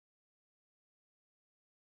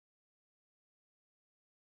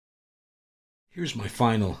Here's my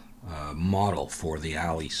final model for the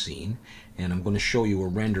alley scene, and I'm going to show you a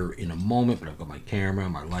render in a moment, but I've got my camera,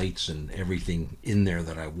 my lights, and everything in there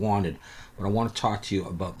that I wanted. But I want to talk to you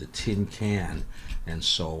about the tin can, and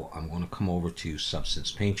so I'm going to come over to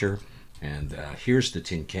Substance Painter, and here's the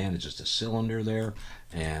tin can. It's just a cylinder there,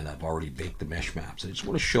 and I've already baked the mesh maps. I just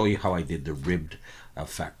want to show you how I did the ribbed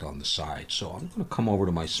effect on the side. So I'm going to come over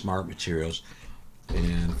to my Smart Materials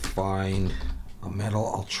and find a metal.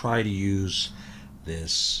 I'll try to use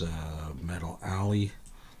this metal alley,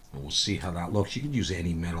 and we'll see how that looks. You can use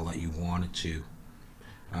any metal that you wanted to.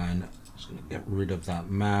 And I'm just going to get rid of that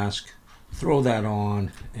mask, throw that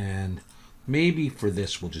on, and maybe for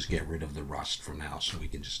this we'll just get rid of the rust for now so we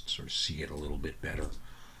can just sort of see it a little bit better.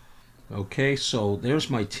 Okay, so there's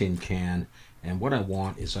my tin can, and what I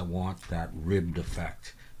want is that ribbed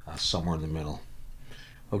effect somewhere in the middle.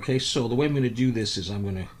 Okay, so the way I'm going to do this is I'm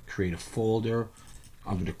going to create a folder.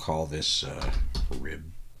 I'm going to call this rib,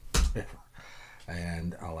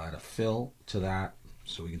 and I'll add a fill to that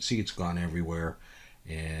so we can see it's gone everywhere.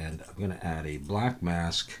 And I'm going to add a black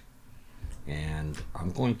mask, and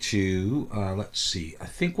I'm going to let's see, I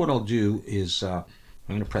think what I'll do is I'm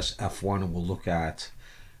going to press F1 and we'll look at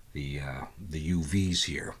the UVs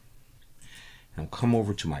here. And come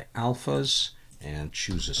over to my alphas and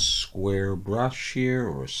choose a square brush here,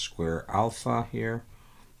 or a square alpha here.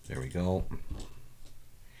 There we go.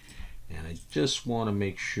 And I just want to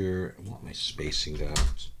make sure I want my spacing down.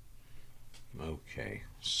 Okay,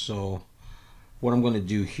 so what I'm going to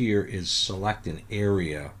do here is select an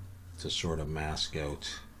area to sort of mask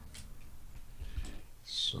out.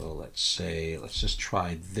 So let's just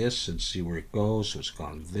try this and see where it goes. So it's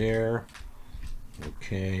gone there.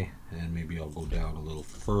 Okay, and maybe I'll go down a little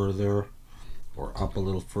further or up a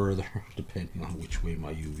little further depending on which way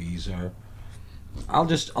my UVs are. I'll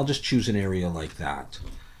just choose an area like that.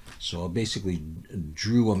 So I basically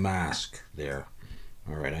drew a mask there.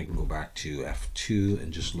 All right, I can go back to F2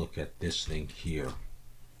 and just look at this thing here.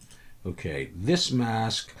 Okay, this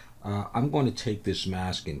mask, I'm going to take this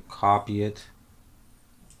mask and copy it,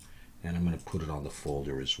 and I'm going to put it on the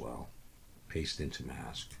folder as well. Paste into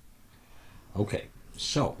mask. Okay,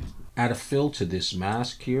 so add a fill to this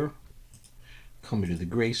mask here. Come into the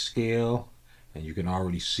grayscale, and you can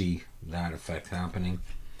already see that effect happening.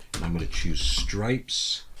 And I'm going to choose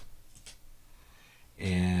stripes,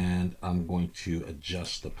 and I'm going to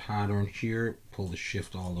adjust the pattern here, pull the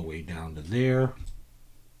shift all the way down to there,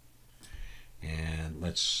 and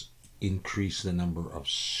let's increase the number of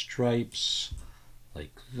stripes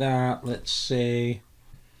like that, let's say,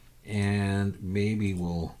 and maybe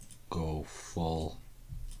we'll go full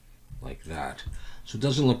like that. So it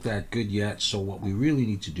doesn't look that good yet, so what we really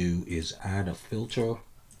need to do is add a filter,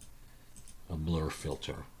 a blur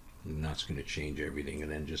filter, and that's going to change everything,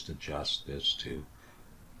 and then just adjust this to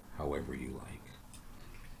however you like.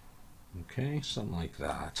 Okay, something like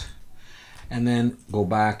that. And then go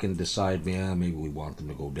back and decide, yeah, maybe we want them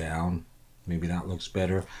to go down. Maybe that looks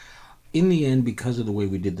better. In the end, because of the way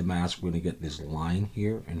we did the mask, we're going to get this line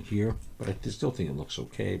here and here, but I still think it looks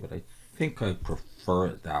okay, but I think I prefer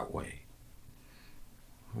it that way.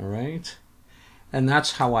 All right, and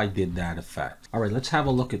that's how I did that effect. All right, let's have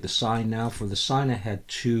a look at the sign now. For the sign, I had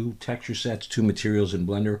two texture sets, two materials in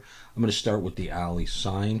Blender. I'm going to start with the alley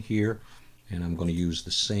sign here, and I'm going to use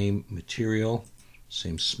the same material,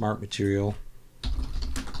 same Smart Material,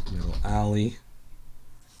 little alley,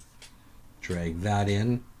 drag that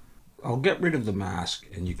in. I'll get rid of the mask,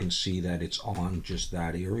 and you can see that it's on just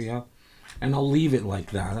that area, and I'll leave it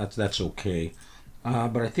like that. That's okay.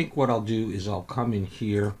 But I think what I'll do is I'll come in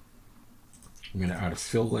here. I'm going to add a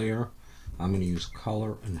fill layer. I'm going to use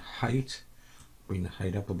color and height. Bring the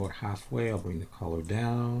height up about halfway. I'll bring the color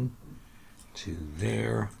down to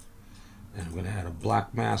there. And I'm going to add a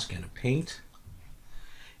black mask and a paint.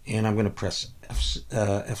 And I'm going to press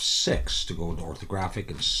F6 to go into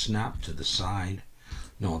orthographic and snap to the side.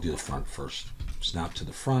 No, I'll do the front first. Snap to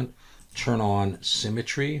the front. Turn on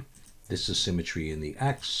symmetry. This is symmetry in the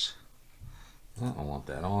X. I want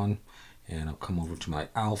that on, and I'll come over to my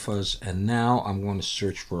alphas, and now I'm going to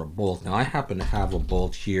search for a bolt. Now I happen to have a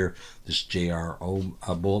bolt here, this JRO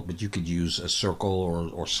bolt, but you could use a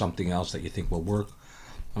circle or something else that you think will work.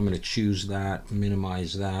 I'm going to choose that,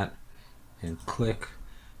 minimize that, and click,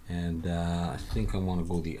 and I think I want to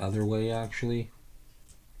go the other way actually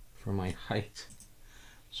for my height.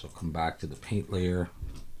 So come back to the paint layer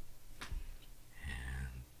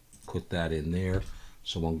and put that in there.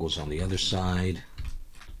 So one goes on the other side.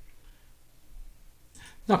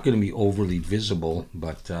 Not going to be overly visible,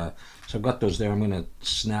 but so I've got those there. I'm going to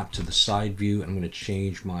snap to the side view, and I'm going to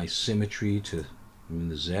change my symmetry to I'm in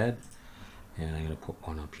the Z, And I'm going to put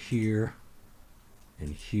one up here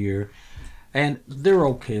and here. And they're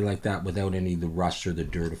okay like that without any of the rust or the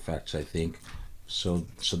dirt effects, I think. So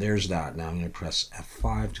there's that. Now I'm going to press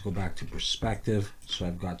F5 to go back to perspective. So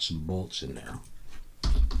I've got some bolts in there.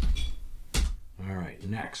 All right,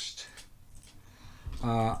 next.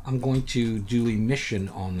 I'm going to do emission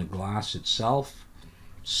on the glass itself.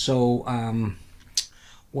 So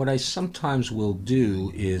what I sometimes will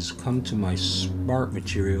do is come to my Smart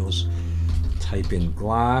Materials, type in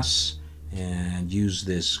glass, and use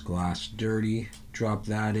this glass dirty, drop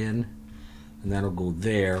that in, and that'll go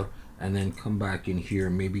there, and then come back in here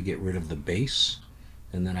and maybe get rid of the base,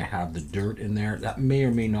 and then I have the dirt in there. That may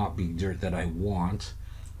or may not be dirt that I want,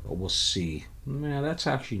 but we'll see. Yeah, that's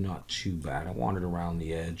actually not too bad. I want it around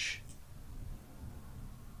the edge.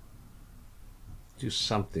 Do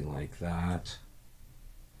something like that.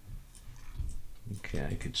 Okay,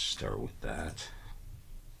 I could start with that.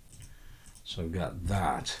 So I've got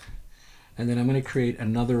that. And then I'm going to create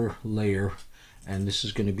another layer, and this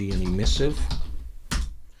is going to be an emissive.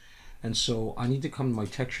 And so I need to come to my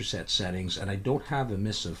texture set settings, and I don't have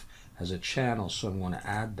emissive as a channel, so I'm going to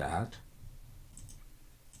add that.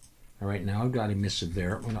 All right, now I've got emissive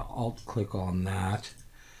there. I'm going to alt click on that.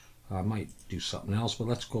 I might do something else, but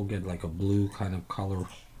let's go get like a blue kind of color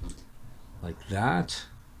like that.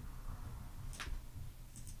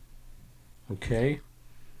 Okay.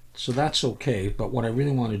 So that's okay, but what I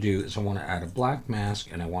really want to do is I want to add a black mask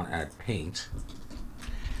and I want to add paint.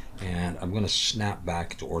 And I'm going to snap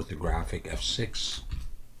back to orthographic F6.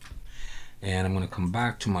 And I'm going to come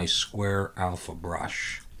back to my square alpha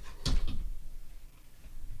brush.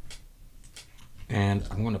 And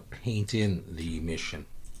I'm going to paint in the emission.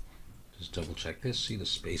 Just double check this, see the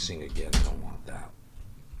spacing again, I don't want that.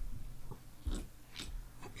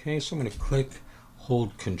 Okay, so I'm going to click,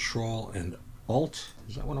 hold Control and Alt.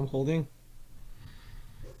 Is that what I'm holding?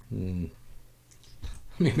 Let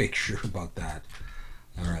me make sure about that.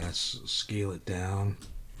 All right, let's scale it down.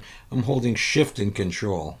 I'm holding Shift and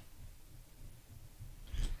Control.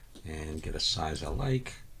 And get a size I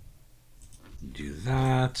like. Do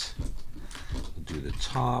that. We'll do the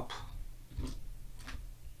top.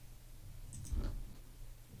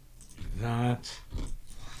 Do that.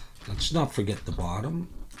 Let's not forget the bottom.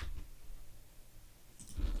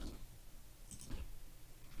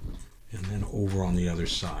 And then over on the other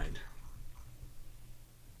side.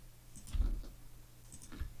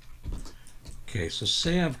 Okay, so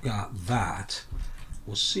say I've got that.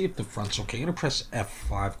 We'll see if the front's okay. I'm going to press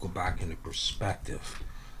F5, go back into perspective.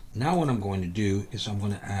 Now what I'm going to do is I'm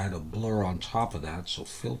going to add a blur on top of that. So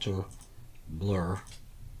filter, blur,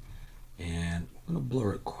 and I'm going to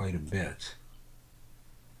blur it quite a bit.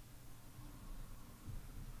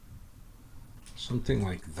 Something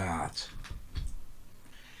like that.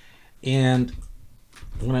 And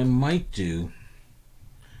what I might do,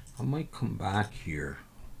 I might come back here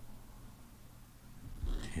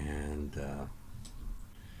and I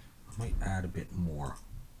might add a bit more.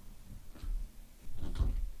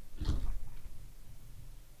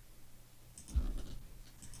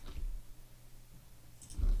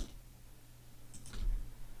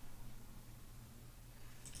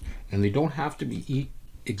 And they don't have to be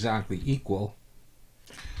exactly equal.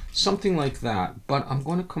 Something like that, but I'm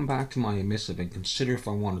going to come back to my emissive and consider if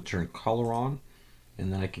I want to turn color on,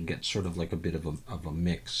 and then I can get sort of like a bit of a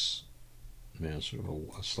mix, you know, sort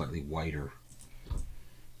of a slightly whiter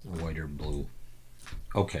blue.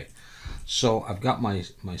 Okay, so I've got my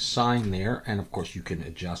sign there, and of course you can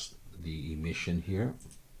adjust the emission here,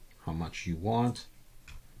 how much you want,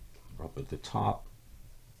 up at the top,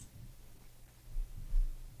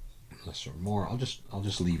 less or more. I'll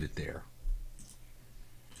just leave it there.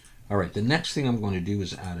 All right, the next thing I'm going to do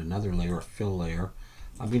is add another layer, a fill layer.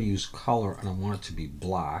 I'm going to use color, and I want it to be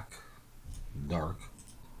black, dark.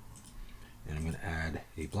 And I'm going to add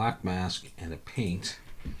a black mask and a paint.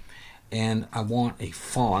 And I want a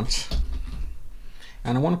font.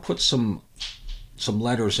 And I want to put some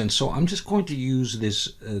letters in. So I'm just going to use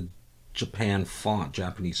this Japanese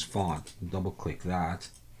font. Double click that.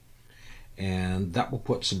 And that will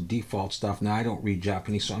put some default stuff. Now I don't read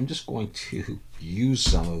Japanese, so I'm just going to use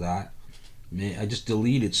some of that. I just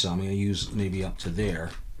deleted some. I'm going to use maybe up to there.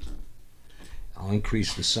 I'll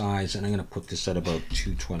increase the size, and I'm going to put this at about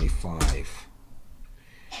 225.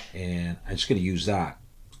 And I'm just going to use that.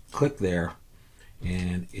 Click there,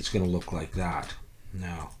 and it's going to look like that.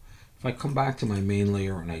 Now, if I come back to my main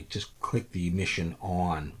layer and I just click the emission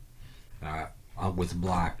on with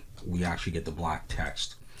black, we actually get the black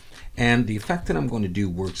text. And the effect that I'm going to do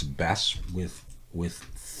works best with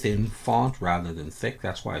thin font rather than thick.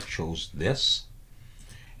 That's why I chose this.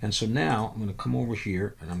 And so now I'm going to come over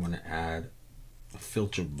here and I'm going to add a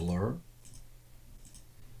filter blur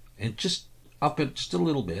and just up it just a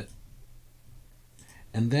little bit.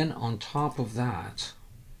 And then on top of that,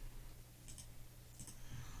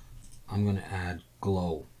 I'm going to add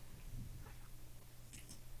glow.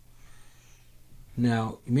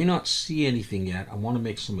 Now, you may not see anything yet. I want to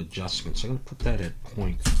make some adjustments. I'm going to put that at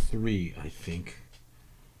 0.3, I think.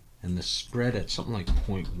 And the spread at something like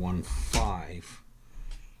 0.15.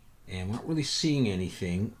 And we're not really seeing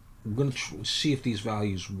anything. I'm going to see if these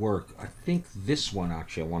values work. I think this one,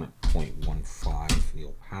 actually, I want it 0.15, the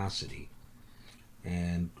opacity.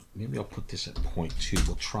 And maybe I'll put this at 0.2.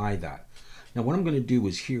 We'll try that. Now, what I'm going to do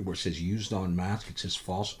is here where it says used on mask, it says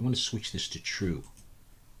false. I'm going to switch this to true.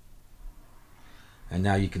 And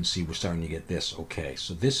now you can see we're starting to get this. Okay,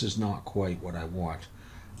 so this is not quite what I want.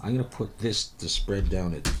 I'm going to put this, the spread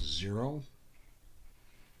down at 0.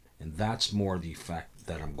 And that's more the effect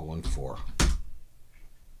that I'm going for.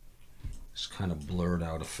 This kind of blurred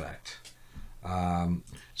out effect.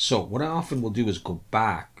 So what I often will do is go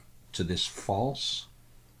back to this false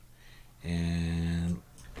and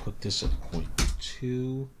put this at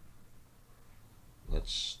 0.2.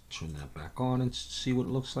 Let's turn that back on and see what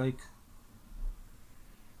it looks like.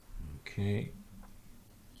 Okay,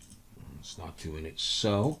 it's not doing it.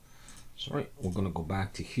 So, sorry, we're going to go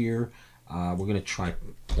back to here. We're going to try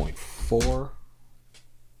 0.4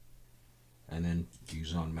 and then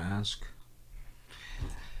use on mask.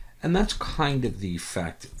 And that's kind of the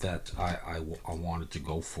effect that I wanted to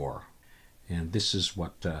go for. And this is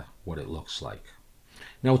what it looks like.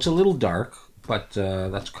 Now it's a little dark, but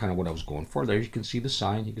that's kind of what I was going for. There you can see the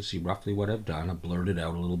sign. You can see roughly what I've done. I blurred it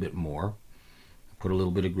out a little bit more. Put a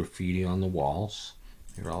little bit of graffiti on the walls.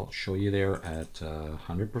 Here, I'll show you there at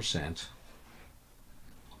 100%.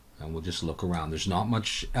 And we'll just look around. There's not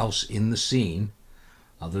much else in the scene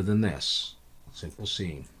other than this. Simple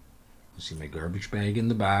scene. You see my garbage bag in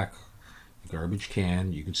the back, the garbage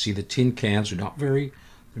can. You can see the tin cans. They're not very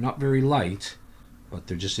light, but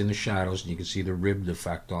they're just in the shadows, and you can see the ribbed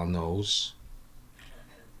effect on those.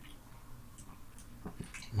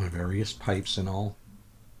 My various pipes and all.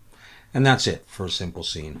 And that's it for a simple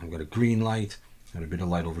scene. I've got a green light, got a bit of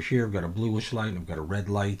light over here, I've got a bluish light, and I've got a red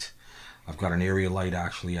light. I've got an area light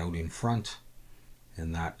actually out in front,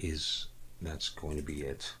 and that's going to be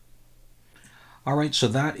it. All right, so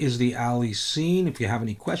that is the alley scene. If you have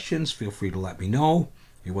any questions, feel free to let me know.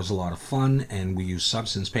 It was a lot of fun, and we used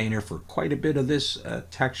Substance Painter for quite a bit of this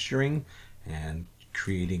texturing and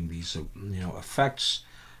creating these effects.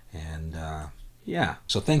 And yeah,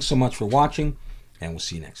 so thanks so much for watching, and we'll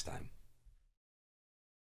see you next time.